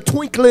says, in the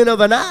twinkling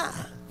of an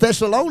eye,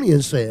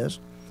 Thessalonians says,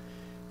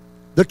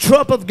 the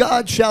trump of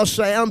God shall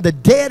sound, the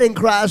dead in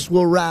Christ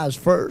will rise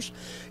first.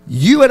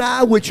 You and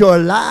I, which are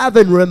alive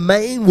and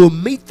remain, will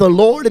meet the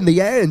Lord in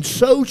the air, and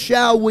so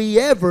shall we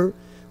ever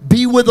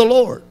be with the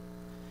Lord.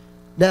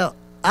 Now,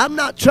 I'm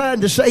not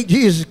trying to say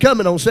Jesus is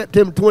coming on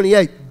September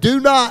 28th.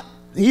 Do not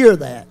hear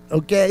that,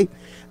 okay?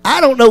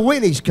 I don't know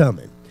when He's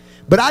coming.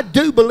 But I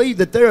do believe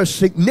that there are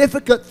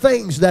significant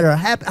things that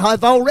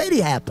have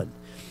already happened.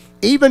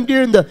 Even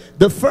during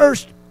the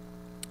first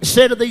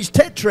set of these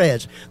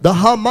tetrads, the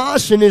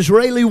Hamas and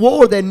Israeli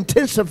war that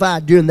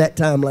intensified during that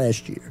time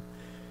last year.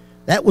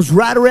 That was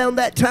right around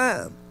that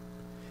time.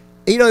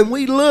 You know, and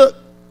we look,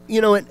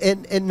 you know, and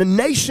the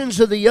nations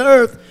of the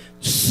earth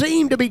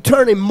seem to be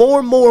turning more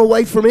and more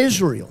away from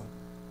Israel.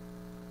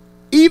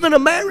 Even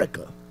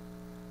America.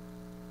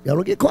 Y'all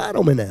don't get quiet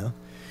on me now.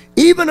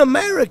 Even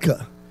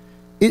America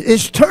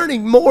is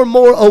turning more and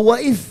more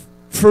away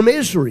from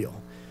Israel.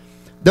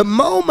 The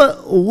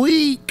moment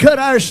we cut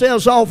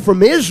ourselves off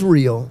from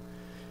Israel,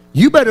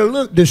 you better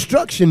look,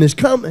 destruction is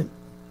coming.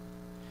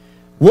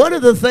 One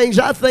of the things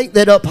I think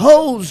that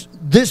upholds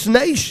this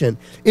nation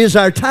is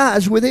our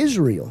ties with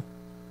Israel.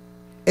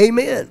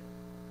 Amen.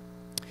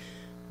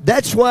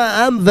 That's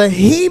why I'm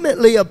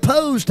vehemently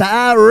opposed to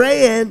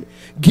Iran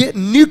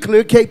getting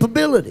nuclear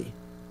capability.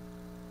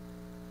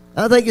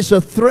 I think it's a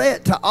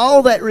threat to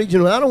all that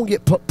region. I don't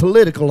get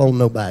political on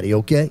nobody,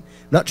 okay?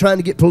 Not trying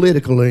to get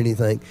political or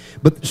anything.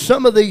 But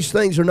some of these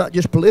things are not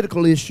just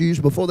political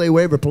issues. Before they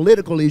were ever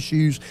political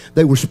issues,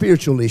 they were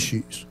spiritual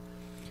issues.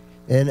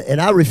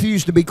 And I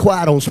refuse to be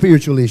quiet on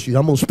spiritual issues.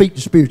 I'm going to speak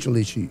to spiritual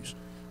issues.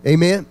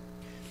 Amen?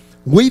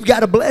 We've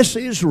got to bless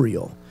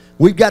Israel.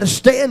 We've got to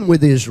stand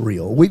with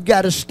Israel. We've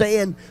got to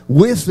stand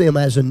with them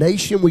as a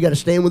nation. We've got to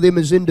stand with them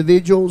as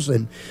individuals.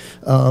 And,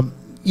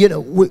 you know,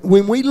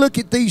 when we look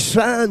at these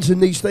signs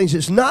and these things,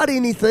 it's not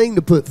anything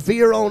to put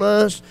fear on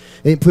us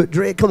and put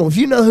dread. Come on, if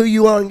you know who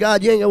you are in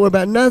God, you ain't got to worry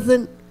about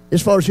nothing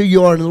as far as who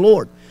you are in the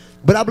Lord.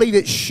 But I believe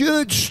it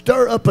should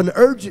stir up an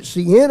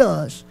urgency in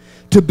us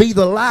to be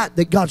the light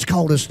that God's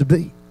called us to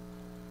be.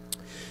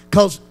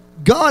 Because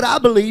God, I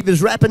believe,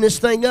 is wrapping this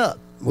thing up.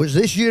 Was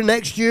this year,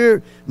 next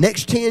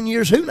 10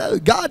 years? Who knows?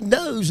 God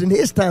knows in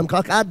His time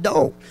clock. I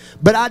don't.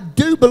 But I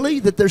do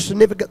believe that there's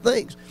significant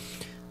things.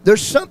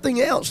 There's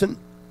something else, and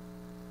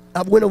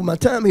I went over my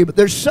time here, but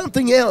there's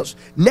something else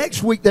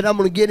next week that I'm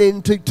going to get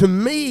into, to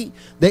me,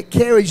 that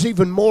carries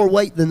even more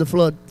weight than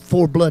the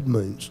 4 blood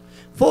moons.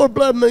 4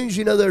 blood moons,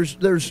 you know,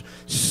 there's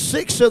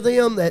 6 of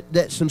them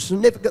that some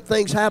significant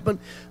things happen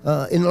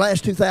in the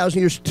last 2,000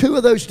 years. 2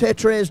 of those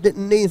tetrads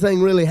didn't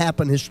anything really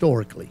happen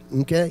historically,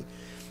 okay?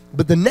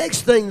 But the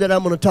next thing that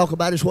I'm going to talk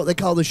about is what they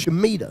call the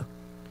Shemitah. A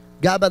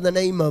guy by the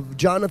name of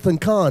Jonathan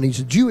Cahn. He's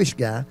a Jewish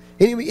guy.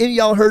 Any of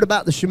y'all heard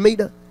about the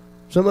Shemitah?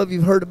 Some of you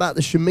have heard about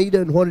the Shemitah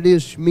and what it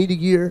is, Shemitah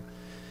year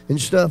and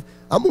stuff.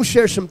 I'm going to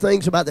share some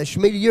things about that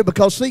Shemitah year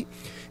because, see,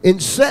 in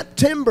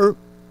September,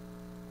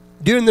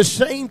 during the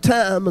same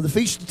time of the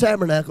Feast of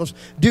Tabernacles,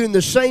 during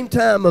the same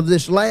time of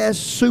this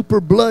last super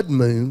blood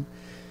moon,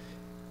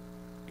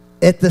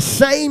 at the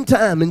same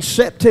time in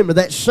September,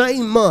 that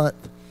same month,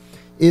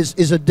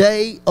 is a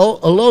day,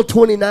 Elul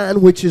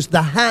 29, which is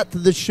the height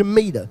of the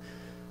Shemitah.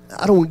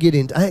 I don't want to get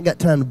into, I ain't got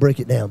time to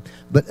break it down.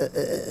 But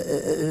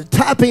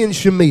type in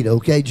Shemitah,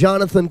 okay?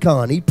 Jonathan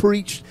Cahn. He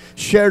preached,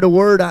 shared a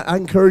word. I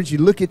encourage you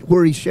to look at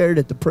where he shared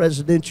at the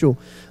presidential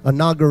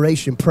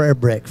inauguration prayer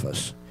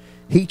breakfast.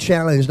 He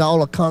challenged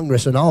all of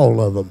Congress and all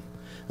of them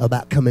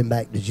about coming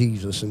back to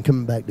Jesus and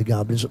coming back to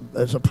God. But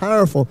it's a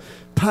powerful,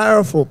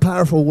 powerful,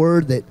 powerful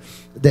word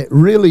that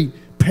really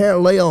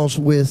parallels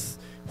with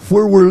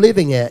where we're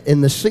living at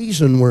in the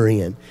season we're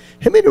in.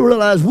 How many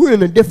realize we're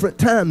in a different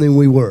time than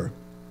we were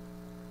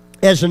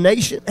as a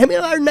nation? How many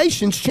of our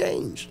nation's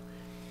changed?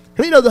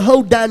 How many know the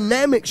whole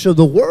dynamics of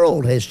the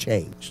world has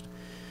changed?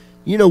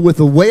 You know, with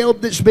the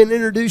web that's been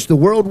introduced, the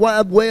World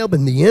Wide Web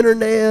and the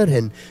internet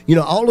and, you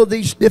know, all of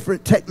these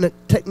different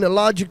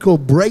technological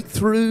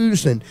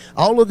breakthroughs and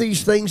all of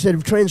these things that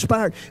have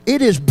transpired, it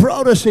has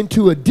brought us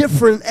into a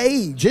different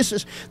age.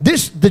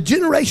 The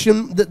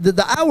generation,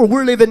 the hour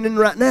we're living in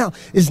right now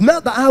is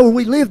not the hour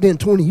we lived in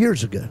 20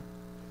 years ago.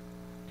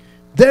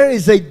 There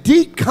is a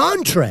deep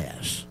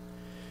contrast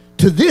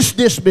to this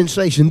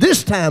dispensation,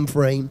 this time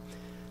frame,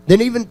 than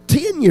even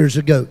 10 years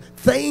ago.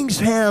 Things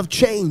have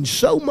changed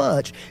so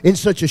much in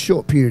such a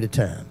short period of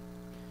time.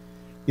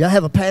 Yeah, I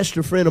have a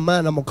pastor friend of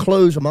mine. I'm going to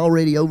close. I'm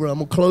already over. I'm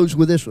going to close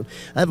with this one.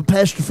 I have a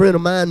pastor friend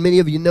of mine. Many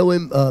of you know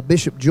him,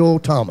 Bishop Joel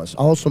Thomas.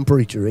 Awesome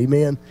preacher.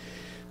 Amen.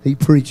 He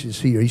preaches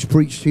here. He's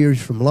preached here.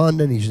 He's from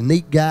London. He's a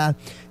neat guy.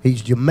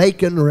 He's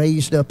Jamaican,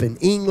 raised up in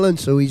England,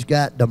 so he's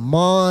got the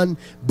Mon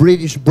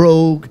British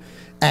brogue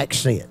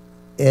accent.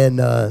 And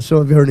some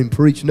of you heard him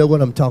preach, know what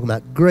I'm talking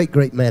about. Great,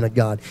 great man of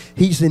God.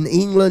 He's in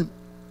England.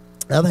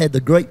 I've had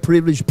the great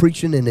privilege of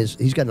preaching, and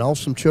he's got an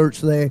awesome church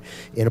there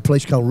in a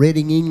place called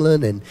Reading,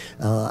 England, and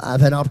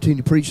I've had an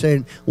opportunity to preach there.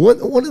 And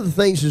one of the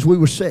things is we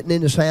were sitting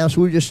in his house,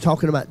 we were just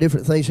talking about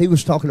different things. He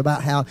was talking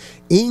about how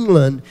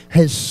England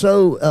has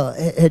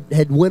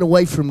had went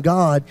away from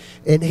God,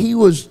 and he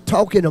was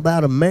talking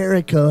about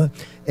America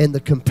and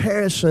the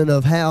comparison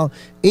of how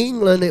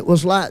England, it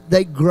was like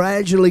they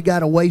gradually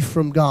got away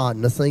from God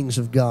and the things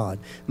of God.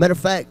 Matter of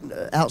fact,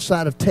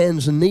 outside of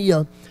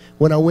Tanzania,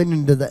 when I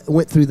went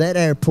through that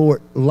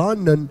airport,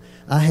 London,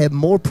 I had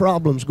more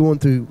problems going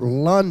through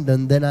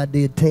London than I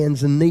did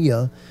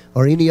Tanzania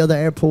or any other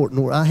airport.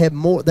 I had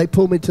more. They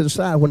pulled me to the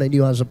side when they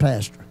knew I was a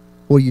pastor.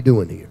 What are you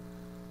doing here?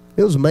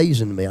 It was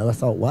amazing to me. I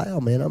thought, wow,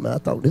 man, I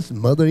thought this is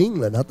Mother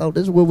England. I thought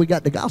this is where we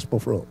got the gospel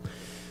from.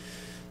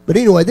 But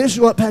anyway, this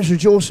is what Pastor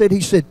Joel said. He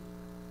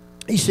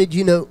said,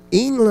 you know,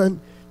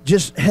 England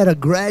just had a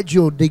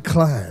gradual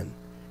decline.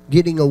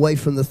 getting away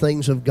from the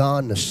things of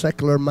God and the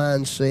secular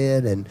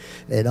mindset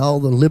and all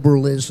the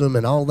liberalism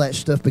and all that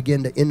stuff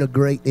began to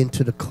integrate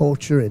into the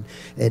culture, and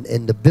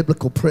the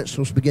biblical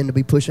principles began to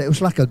be pushed out. It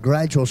was like a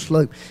gradual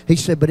slope. He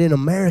said, but in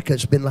America,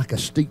 it's been like a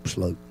steep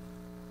slope.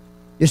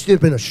 It's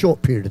just been a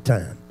short period of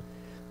time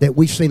that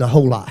we've seen a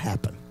whole lot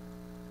happen.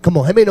 Come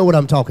on, how many know what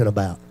I'm talking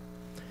about?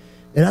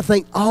 And I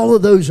think all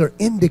of those are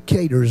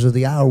indicators of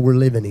the hour we're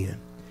living in.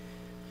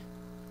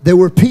 There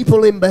were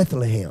people in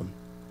Bethlehem,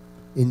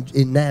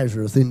 in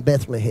Nazareth, in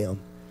Bethlehem,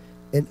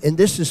 and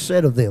this is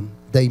said of them,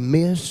 they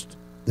missed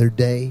their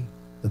day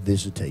of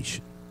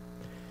visitation.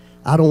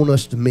 I don't want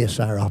us to miss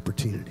our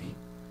opportunity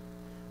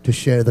to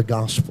share the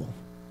gospel,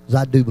 because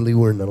I do believe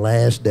we're in the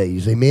last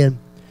days. Amen?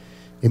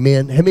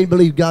 Amen. How many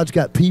believe God's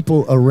got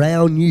people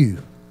around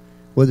you,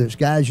 whether it's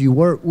guys you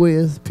work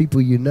with,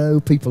 people you know,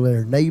 people that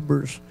are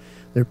neighbors,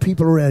 there are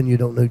people around you who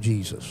don't know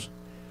Jesus.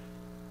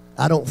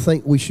 I don't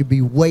think we should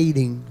be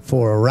waiting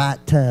for a right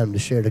time to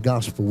share the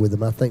gospel with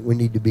them. I think we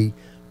need to be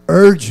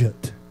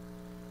urgent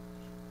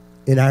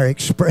in our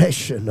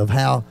expression of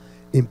how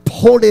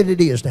important it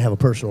is to have a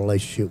personal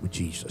relationship with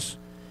Jesus.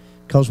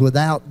 Because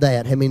without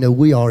that, how many know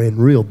we are in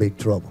real big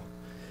trouble?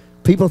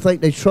 People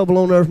think there's trouble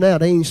on earth now.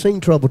 They ain't seen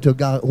trouble till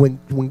God.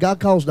 When God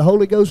calls the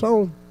Holy Ghost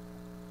home,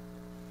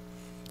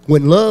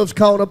 when love's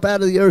called up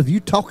out of the earth, you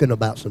talking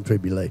about some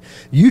tribulation.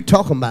 You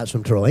talking about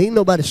some trouble. Ain't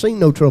nobody seen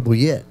no trouble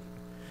yet.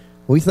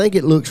 We think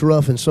it looks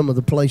rough in some of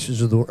the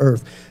places of the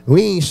earth.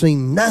 We ain't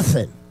seen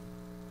nothing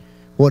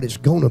what it's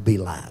going to be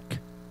like.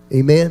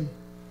 Amen?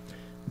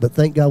 But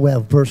thank God we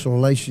have a personal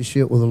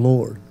relationship with the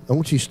Lord. I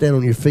want you to stand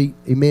on your feet.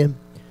 Amen?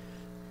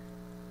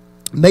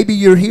 Maybe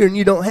you're here and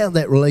you don't have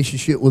that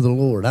relationship with the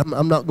Lord.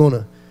 I'm not going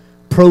to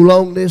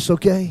prolong this,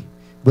 okay?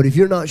 But if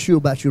you're not sure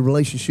about your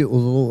relationship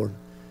with the Lord,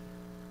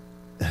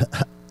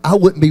 I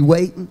wouldn't be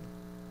waiting.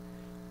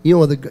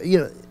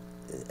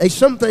 There's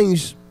some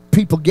things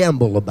people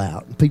gamble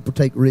about and people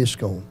take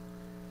risk on.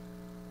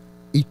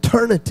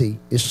 Eternity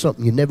is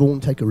something you never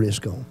want to take a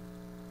risk on,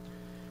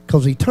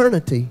 because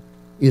eternity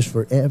is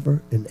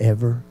forever and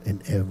ever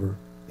and ever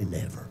and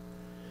ever.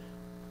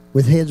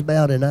 With heads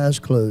bowed and eyes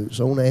closed,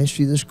 I want to ask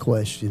you this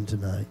question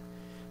tonight.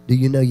 Do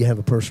you know you have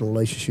a personal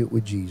relationship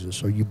with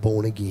Jesus? Are you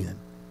born again?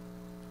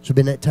 So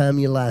been that time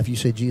in your life you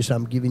said, Jesus,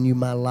 I'm giving you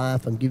my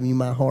life, I'm giving you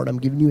my heart, I'm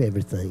giving you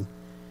everything.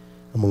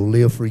 I'm going to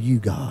live for you,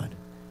 God.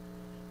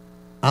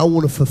 I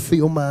want to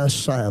fulfill my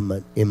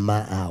assignment in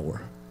my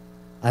hour.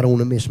 I don't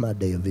want to miss my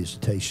day of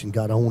visitation.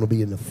 God, I want to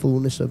be in the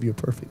fullness of your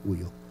perfect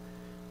will.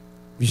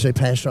 If you say,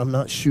 Pastor, I'm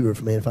not sure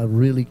if I've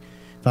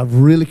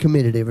really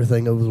committed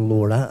everything over the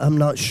Lord. I'm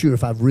not sure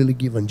if I've really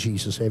given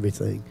Jesus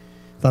everything.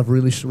 If I've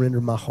really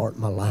surrendered my heart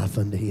and my life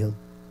unto him.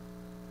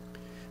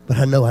 But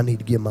I know I need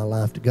to give my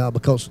life to God,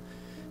 because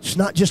it's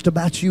not just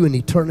about you in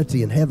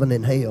eternity and heaven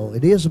and hell.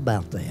 It is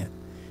about that.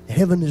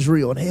 Heaven is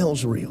real and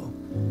hell's real.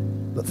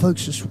 But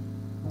folks,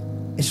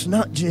 it's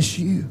not just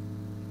you.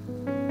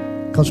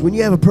 Because when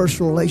you have a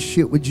personal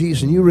relationship with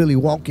Jesus and you're really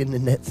walking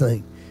in that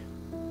thing,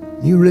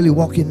 you really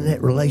walking in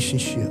that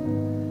relationship,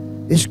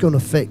 it's going to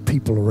affect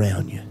people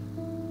around you.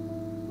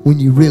 When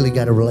you really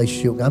got a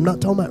relationship. I'm not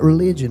talking about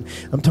religion.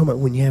 I'm talking about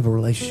when you have a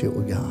relationship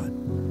with God.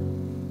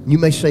 You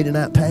may say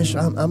tonight, Pastor,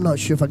 I'm not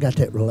sure if I got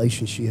that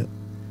relationship.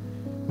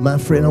 My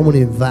friend, I want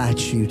to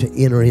invite you to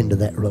enter into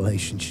that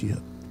relationship.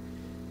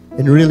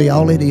 And really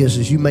all it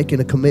is you making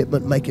a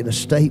commitment, making a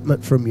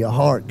statement from your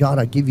heart. God,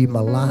 I give you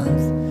my life.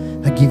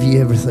 I give you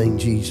everything,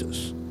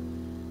 Jesus.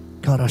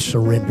 God, I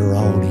surrender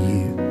all to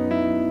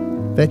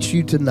you. If that's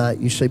you tonight,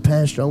 you say,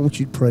 Pastor, I want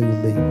you to pray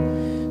with me.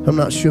 I'm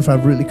not sure if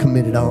I've really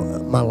committed all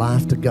my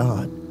life to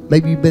God.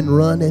 Maybe you've been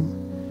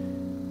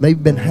running. Maybe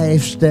you've been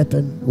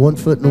half-stepping. 1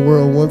 foot in the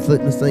world, 1 foot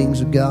in the things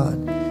of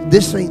God.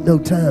 This ain't no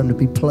time to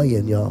be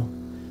playing, y'all.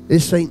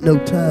 This ain't no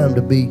time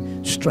to be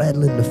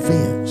straddling the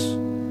fence.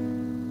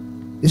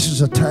 This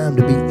is a time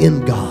to be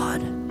in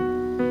God.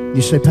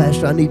 You say,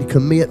 Pastor, I need to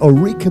commit or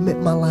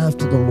recommit my life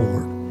to the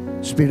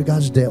Lord. Spirit of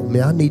God's dealt with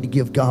me. I need to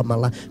give God my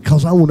life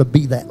because I want to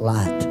be that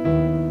light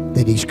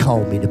that he's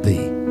called me to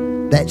be.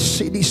 That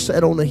city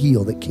set on a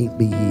hill that can't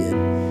be hid.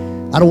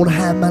 I don't want to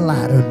hide my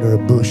light under a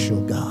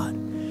bushel, God.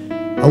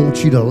 I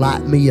want you to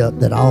light me up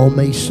that all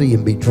may see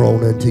and be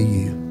drawn unto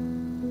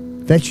you.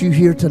 If that's you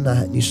here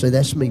tonight and you say,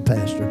 that's me,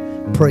 Pastor,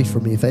 pray for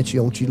me. If that's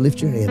you, I want you to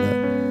lift your hand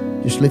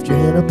up. Just lift your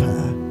hand up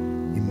high.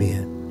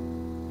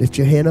 Amen. Lift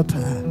your hand up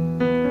high.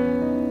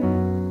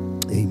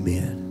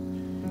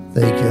 Amen.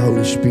 Thank you,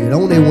 Holy Spirit. I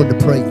want everyone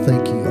to pray.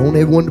 Thank you. I want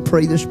everyone to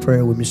pray this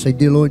prayer with me. Say,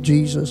 dear Lord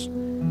Jesus,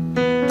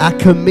 I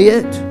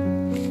commit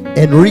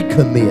and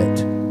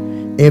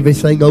recommit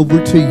everything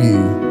over to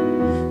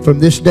you. From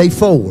this day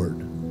forward,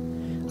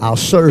 I'll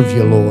serve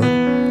you, Lord.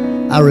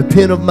 I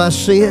repent of my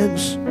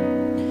sins,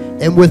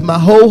 and with my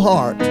whole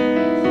heart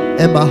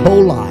and my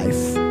whole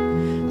life,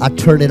 I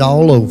turn it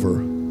all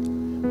over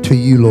to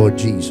you, Lord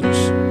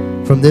Jesus.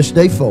 From this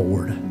day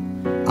forward,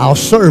 I'll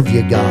serve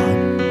you, God.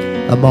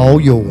 I'm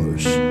all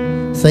yours.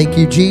 Thank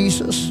you,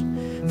 Jesus,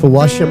 for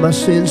washing my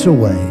sins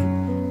away,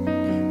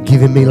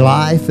 giving me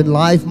life and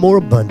life more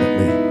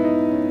abundantly.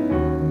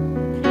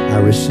 I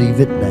receive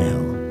it now.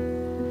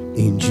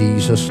 In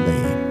Jesus'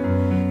 name.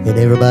 And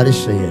everybody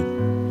said,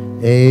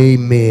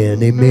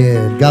 amen,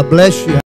 amen. God bless you.